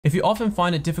If you often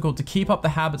find it difficult to keep up the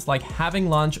habits like having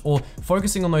lunch or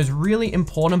focusing on those really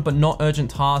important but not urgent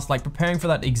tasks like preparing for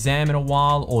that exam in a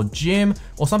while or gym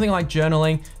or something like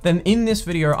journaling, then in this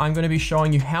video, I'm going to be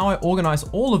showing you how I organize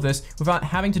all of this without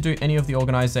having to do any of the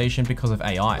organization because of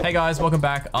AI. Hey guys, welcome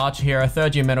back. Archer here, a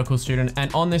third-year medical student,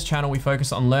 and on this channel, we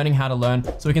focus on learning how to learn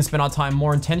so we can spend our time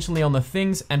more intentionally on the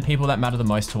things and people that matter the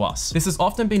most to us. This has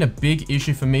often been a big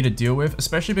issue for me to deal with,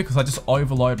 especially because I just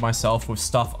overload myself with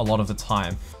stuff a lot of the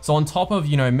time. So on top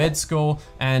of, med school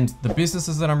and the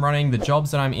businesses that I'm running, the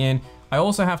jobs that I'm in, I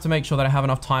also have to make sure that I have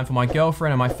enough time for my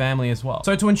girlfriend and my family as well.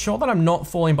 So to ensure that I'm not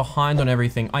falling behind on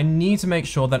everything, I need to make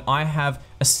sure that I have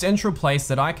a central place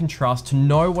that I can trust to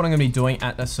know what I'm gonna be doing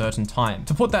at a certain time.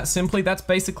 To put that simply, that's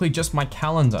basically just my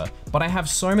calendar, but I have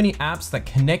so many apps that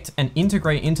connect and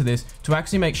integrate into this to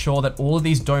actually make sure that all of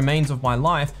these domains of my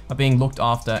life are being looked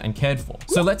after and cared for.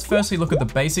 So let's firstly look at the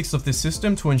basics of this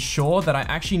system to ensure that I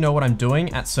actually know what I'm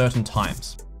doing at certain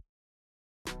times.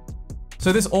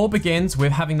 So this all begins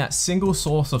with having that single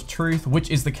source of truth,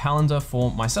 which is the calendar for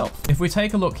myself. If we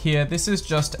take a look here, this is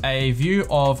just a view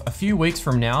of a few weeks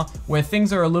from now where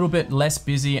things are a little bit less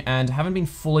busy and haven't been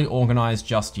fully organized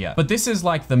just yet. But this is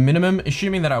like the minimum,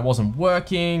 assuming that I wasn't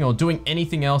working or doing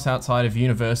anything else outside of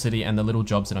university and the little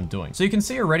jobs that I'm doing. So you can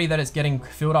see already that it's getting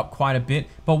filled up quite a bit.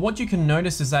 But what you can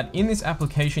notice is that in this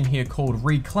application here called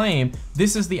Reclaim,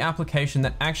 this is the application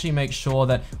that actually makes sure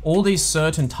that all these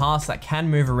certain tasks that can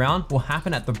move around will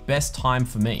happen at the best time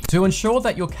for me. To ensure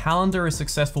that your calendar is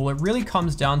successful, it really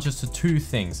comes down just to two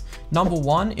things. Number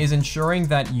one is ensuring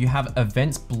that you have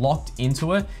events blocked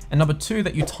into it. And number two,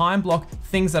 that you time block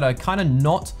things that are kind of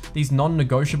not these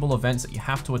non-negotiable events that you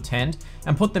have to attend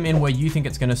and put them in where you think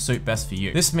it's going to suit best for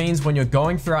you. This means when you're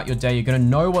going throughout your day, you're going to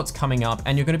know what's coming up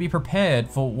and you're going to be prepared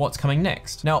for what's coming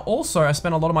next. Now, also, I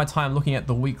spend a lot of my time looking at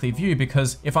the weekly view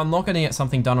because if I'm not going to get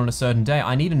something done on a certain day,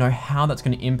 I need to know how that's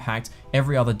going to impact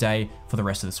every other day for the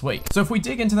rest of this week. So if we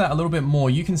dig into that a little bit more,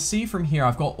 you can see from here,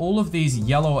 I've got all of these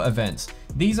yellow events.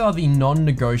 These are the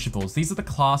non-negotiables. These are the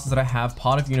classes that I have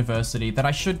part of university that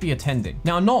I should be attending.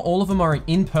 Now, not all of them are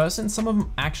in person. Some of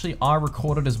them actually are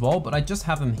recorded as well, but I just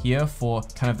have them here for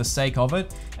kind of the sake of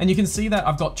it. And you can see that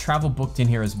I've got travel booked in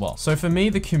here as well. So for me,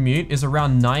 the commute is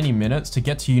around 90 minutes to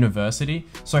get to university.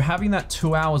 So having that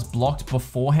 2 hours blocked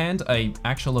beforehand, a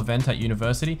actual event at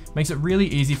university, makes it really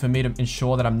easy for me to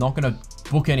ensure that I'm not gonna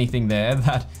book anything there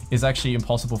that is actually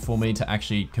impossible for me to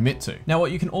actually commit to. Now,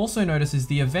 what you can also notice is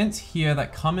the events here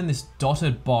that come in this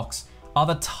dotted box are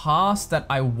the tasks that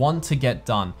I want to get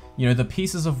done. The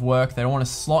pieces of work that I want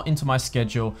to slot into my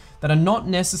schedule that are not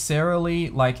necessarily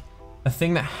like a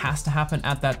thing that has to happen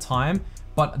at that time,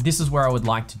 but this is where I would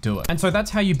like to do it. And so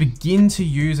that's how you begin to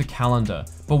use a calendar.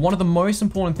 But one of the most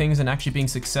important things in actually being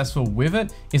successful with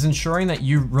it is ensuring that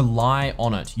you rely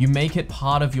on it. You make it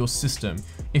part of your system.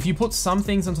 If you put some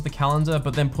things onto the calendar,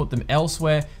 but then put them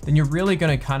elsewhere, then you're really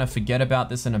gonna kind of forget about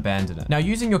this and abandon it. Now,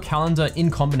 using your calendar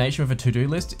in combination with a to-do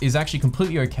list is actually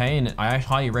completely okay, and I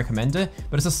highly recommend it,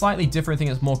 but it's a slightly different thing.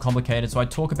 It's more complicated. So I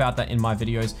talk about that in my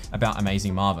videos about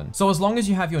Amazing Marvin. So as long as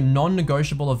you have your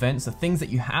non-negotiable events, the things that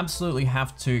you absolutely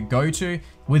have to go to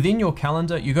within your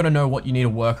calendar, you're gonna know what you need to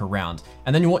work around.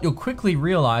 And then what you'll quickly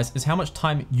realize is how much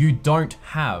time you don't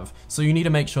have. So you need to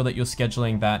make sure that you're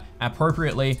scheduling that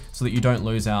appropriately so that you don't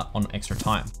lose out on extra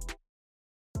time.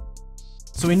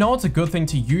 So we know it's a good thing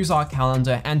to use our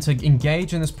calendar and to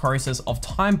engage in this process of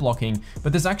time blocking,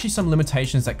 but there's actually some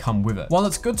limitations that come with it. While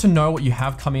it's good to know what you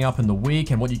have coming up in the week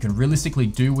and what you can realistically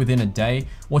do within a day,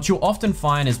 what you'll often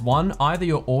find is one, either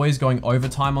you're always going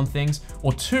overtime on things,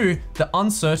 or two, the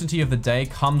uncertainty of the day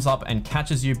comes up and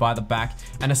catches you by the back,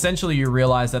 and essentially you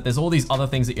realize that there's all these other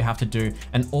things that you have to do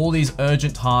and all these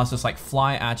urgent tasks just like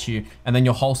fly at you, and then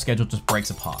your whole schedule just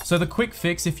breaks apart. So the quick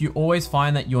fix, if you always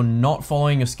find that you're not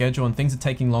following your schedule and things are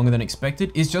taking longer than expected,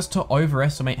 is just to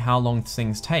overestimate how long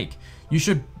things take. You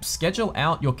should schedule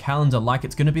out your calendar like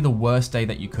it's gonna be the worst day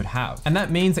that you could have. And that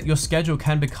means that your schedule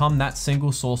can become that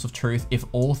single source of truth if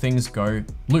all things go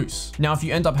loose. Now, if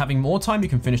you end up having more time, you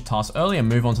can finish tasks early and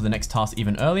move on to the next task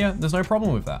even earlier. There's no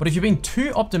problem with that. But if you're being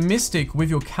too optimistic with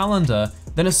your calendar,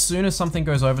 then as soon as something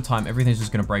goes overtime, everything's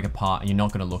just gonna break apart and you're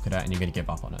not gonna look at it and you're gonna give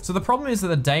up on it. So the problem is that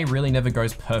the day really never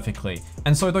goes perfectly.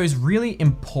 And so those really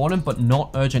important but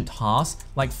not urgent tasks,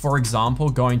 like for example,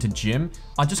 going to gym,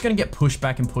 are just gonna get pushed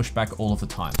back and pushed back all of the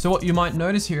time. So what you might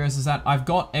notice here is that I've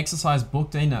got exercise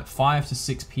booked in at 5 to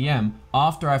 6 p.m.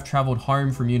 after I've traveled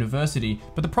home from university.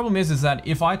 But the problem is that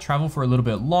if I travel for a little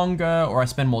bit longer or I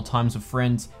spend more times with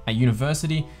friends at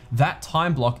university, that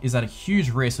time block is at a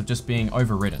huge risk of just being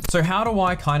overridden. So how do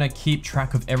I kind of keep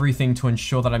track of everything to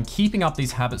ensure that I'm keeping up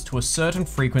these habits to a certain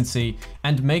frequency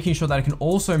and making sure that I can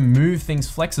also move things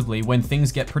flexibly when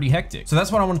things get pretty hectic? So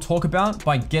that's what I want to talk about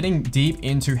by getting deep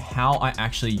into how I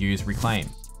actually use Reclaim.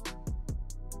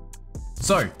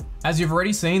 So, as you've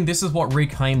already seen, this is what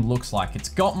Reclaim looks like. It's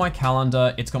got my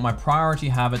calendar, it's got my priority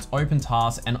habits, open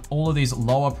tasks, and all of these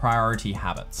lower priority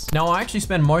habits. Now, I actually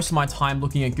spend most of my time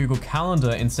looking at Google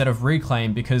Calendar instead of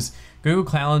Reclaim because Google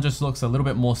Calendar just looks a little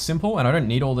bit more simple and I don't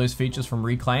need all those features from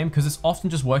Reclaim because it's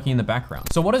often just working in the background.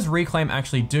 So what does Reclaim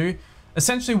actually do?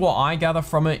 Essentially what I gather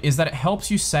from it is that it helps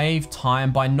you save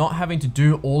time by not having to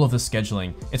do all of the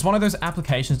scheduling. It's one of those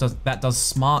applications that does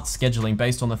smart scheduling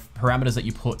based on the parameters that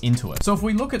you put into it. So if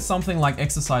we look at something like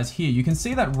exercise here, you can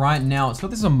see that right now it's got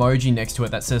this emoji next to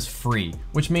it that says free,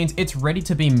 which means it's ready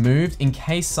to be moved in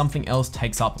case something else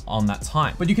takes up on that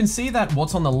time. But you can see that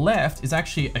what's on the left is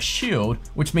actually a shield,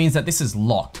 which means that this is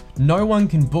locked. No one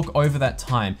can book over that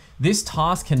time. This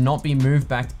task cannot be moved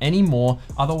back anymore,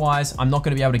 otherwise I'm not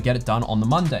gonna be able to get it done on the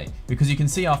Monday. Because you can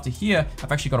see after here,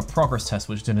 I've actually got a progress test,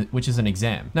 which is an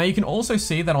exam. Now you can also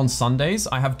see that on Sundays,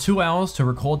 I have 2 hours to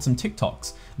record some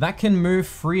TikToks. That can move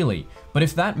freely, but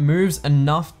if that moves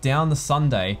enough down the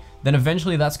Sunday, then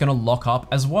eventually that's gonna lock up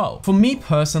as well. For me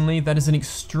personally, that is an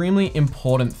extremely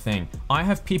important thing. I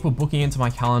have people booking into my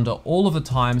calendar all of the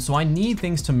time, so I need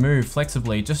things to move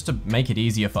flexibly just to make it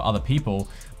easier for other people,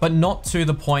 but not to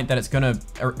the point that it's gonna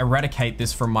eradicate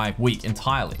this from my week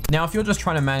entirely. Now, if you're just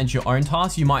trying to manage your own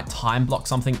tasks, you might time block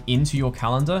something into your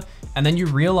calendar, and then you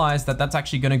realize that that's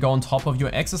actually gonna go on top of your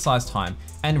exercise time.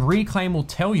 And Reclaim will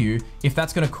tell you if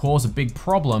that's gonna cause a big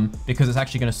problem because it's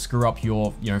actually gonna screw up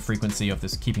your frequency of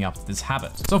this keeping up this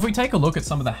habit. So if we take a look at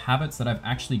some of the habits that I've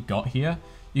actually got here,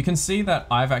 you can see that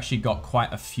I've actually got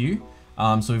quite a few.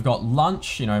 So we've got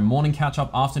lunch, morning catch up,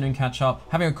 afternoon catch up,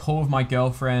 having a call with my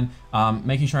girlfriend,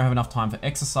 making sure I have enough time for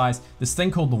exercise, this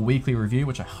thing called the weekly review,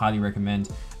 which I highly recommend,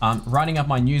 writing up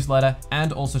my newsletter,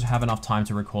 and also to have enough time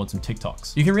to record some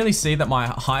TikToks. You can really see that my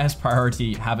highest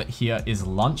priority habit here is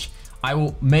lunch. I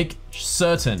will make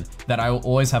certain that I will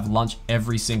always have lunch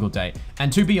every single day.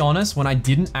 And to be honest, when I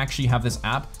didn't actually have this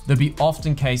app, there'd be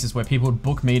often cases where people would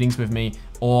book meetings with me,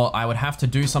 or I would have to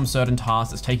do some certain task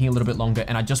that's taking a little bit longer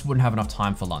and I just wouldn't have enough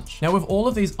time for lunch. Now with all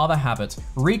of these other habits,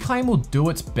 Reclaim will do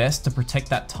its best to protect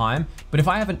that time, but if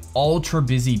I have an ultra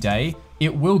busy day,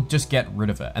 it will just get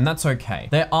rid of it, and that's okay.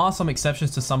 There are some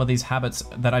exceptions to some of these habits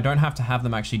that I don't have to have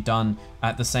them actually done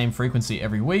at the same frequency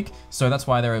every week, so that's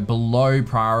why they're below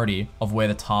priority of where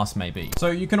the task may be.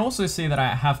 So you can also see that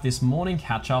I have this morning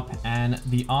catch up and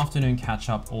the afternoon catch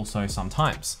up also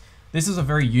sometimes. This is a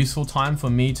very useful time for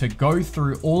me to go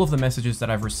through all of the messages that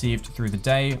I've received through the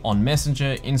day on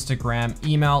Messenger, Instagram,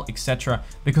 email, etc.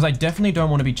 because I definitely don't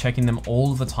want to be checking them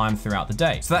all of the time throughout the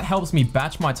day. So that helps me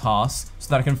batch my tasks so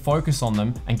that I can focus on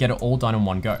them and get it all done in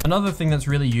one go. Another thing that's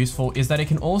really useful is that it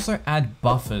can also add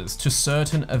buffers to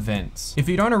certain events. If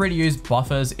you don't already use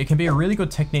buffers, it can be a really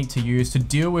good technique to use to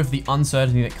deal with the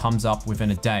uncertainty that comes up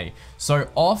within a day. So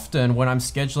often when I'm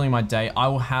scheduling my day, I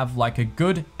will have like a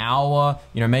good hour,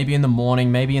 maybe in the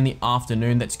morning, maybe in the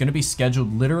afternoon, that's gonna be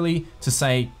scheduled literally to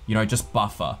say, just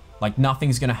buffer. Like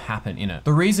nothing's gonna happen in it.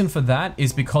 The reason for that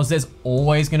is because there's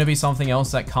always gonna be something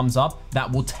else that comes up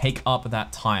that will take up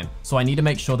that time. So I need to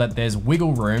make sure that there's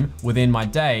wiggle room within my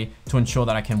day to ensure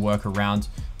that I can work around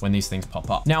when these things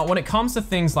pop up. Now, when it comes to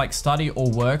things like study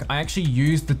or work, I actually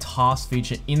use the task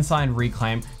feature inside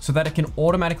Reclaim so that it can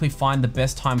automatically find the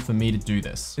best time for me to do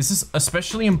this. This is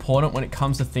especially important when it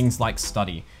comes to things like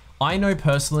study. I know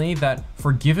personally that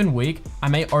for a given week, I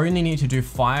may only need to do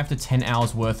 5 to 10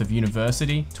 hours worth of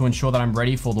university to ensure that I'm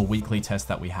ready for the weekly test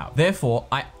that we have. Therefore,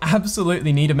 I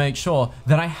absolutely need to make sure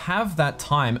that I have that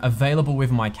time available with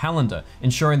my calendar,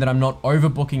 ensuring that I'm not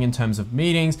overbooking in terms of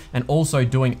meetings and also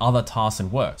doing other tasks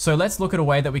and work. So let's look at a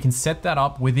way that we can set that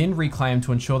up within Reclaim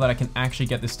to ensure that I can actually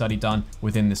get this study done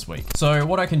within this week. So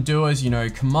what I can do is,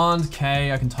 Command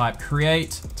K, I can type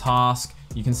create task.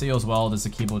 You can see as well, there's a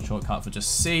keyboard shortcut for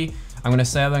just C. I'm gonna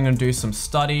say that I'm gonna do some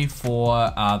study for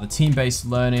the team-based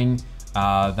learning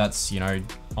that's,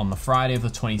 on the Friday of the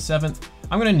 27th.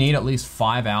 I'm gonna need at least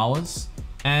 5 hours,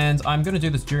 and I'm gonna do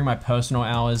this during my personal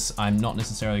hours. I'm not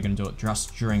necessarily gonna do it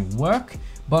just during work,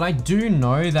 but I do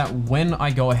know that when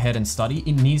I go ahead and study,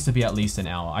 it needs to be at least an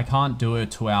hour. I can't do a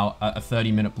 2 hour, a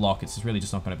 30-minute block. It's really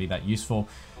just not gonna be that useful.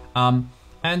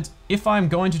 And if I'm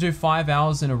going to do 5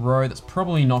 hours in a row, that's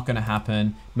probably not gonna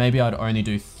happen. Maybe I'd only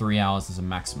do 3 hours as a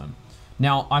maximum.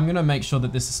 Now, I'm gonna make sure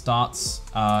that this starts,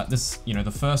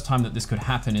 the first time that this could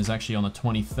happen is actually on the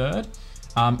 23rd.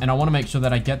 And I wanna make sure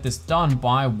that I get this done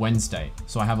by Wednesday.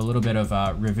 So I have a little bit of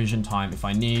revision time if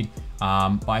I need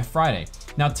by Friday.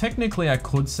 Now, technically I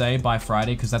could say by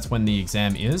Friday because that's when the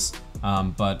exam is,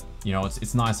 but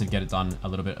it's nice to get it done a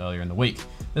little bit earlier in the week.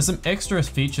 There's some extra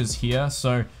features here.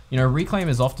 So, Reclaim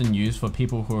is often used for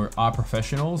people who are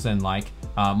professionals and might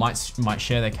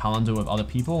share their calendar with other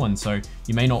people. And so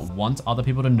you may not want other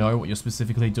people to know what you're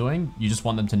specifically doing. You just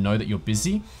want them to know that you're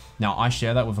busy. Now, I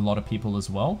share that with a lot of people as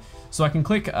well. So I can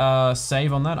click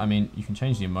save on that. I mean, you can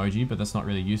change the emoji, but that's not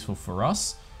really useful for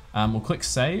us. We'll click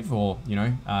save or,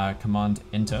 command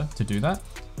enter to do that.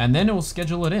 And then it will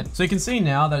schedule it in. So you can see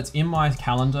now that it's in my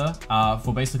calendar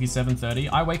for basically 7:30.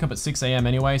 I wake up at 6 a.m.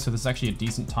 anyway, so this is actually a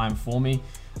decent time for me.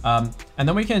 And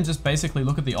then we can just basically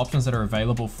look at the options that are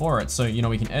available for it. So,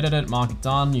 we can edit it, mark it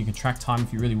done. You can track time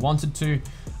if you really wanted to.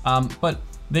 But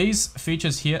these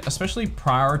features here, especially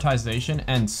prioritization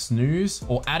and snooze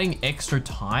or adding extra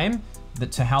time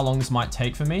to how long this might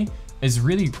take for me, is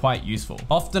really quite useful.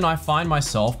 Often I find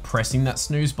myself pressing that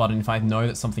snooze button if I know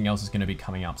that something else is gonna be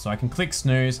coming up. So I can click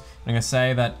snooze. I'm gonna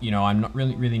say that, I'm not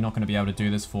really not gonna be able to do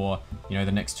this for, the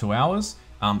next 2 hours.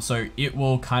 So it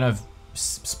will kind of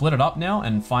split it up now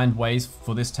and find ways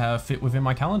for this to fit within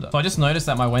my calendar. So I just noticed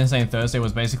that my Wednesday and Thursday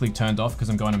was basically turned off because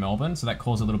I'm going to Melbourne. So that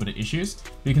caused a little bit of issues.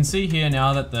 But you can see here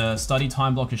now that the study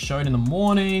time block is shown in the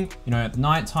morning, at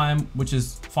nighttime, which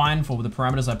is fine for the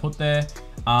parameters I put there.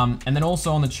 And then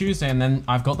also on the Tuesday, and then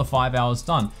I've got the 5 hours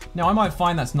done. Now I might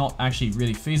find that's not actually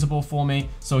really feasible for me.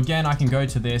 So again, I can go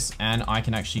to this and I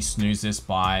can actually snooze this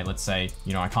by, let's say,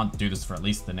 I can't do this for at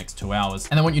least the next 2 hours.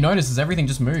 And then what you notice is everything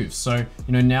just moves. So,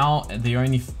 now the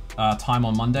only time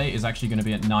on Monday is actually gonna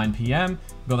be at 9 p.m.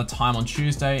 We've got the time on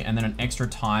Tuesday and then an extra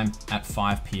time at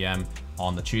 5 p.m.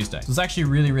 on the Tuesday. So it's actually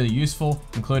really, really useful,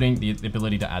 including the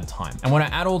ability to add time. And when I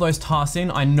add all those tasks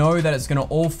in, I know that it's gonna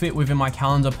all fit within my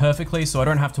calendar perfectly, so I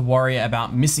don't have to worry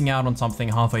about missing out on something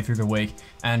halfway through the week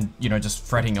and, just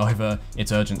fretting over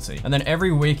its urgency. And then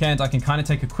every weekend, I can kind of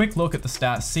take a quick look at the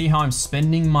stats, see how I'm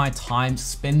spending my time,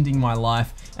 spending my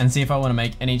life, and see if I wanna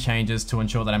make any changes to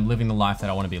ensure that I'm living the life that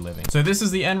I wanna be living. So this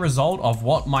is the end result of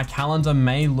what my calendar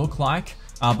may look like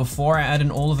before I add in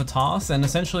all of the tasks, and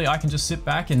essentially I can just sit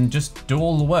back and just do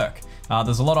all the work.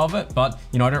 There's a lot of it, but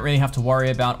I don't really have to worry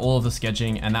about all of the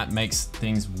scheduling, and that makes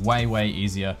things way, way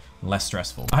easier and less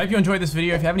stressful. I hope you enjoyed this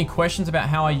video. If you have any questions about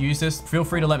how I use this, feel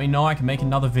free to let me know. I can make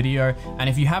another video. And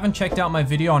if you haven't checked out my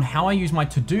video on how I use my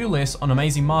to-do list on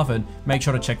Amazing Marvin, make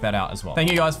sure to check that out as well. Thank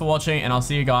you guys for watching, and I'll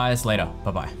see you guys later.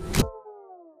 Bye-bye.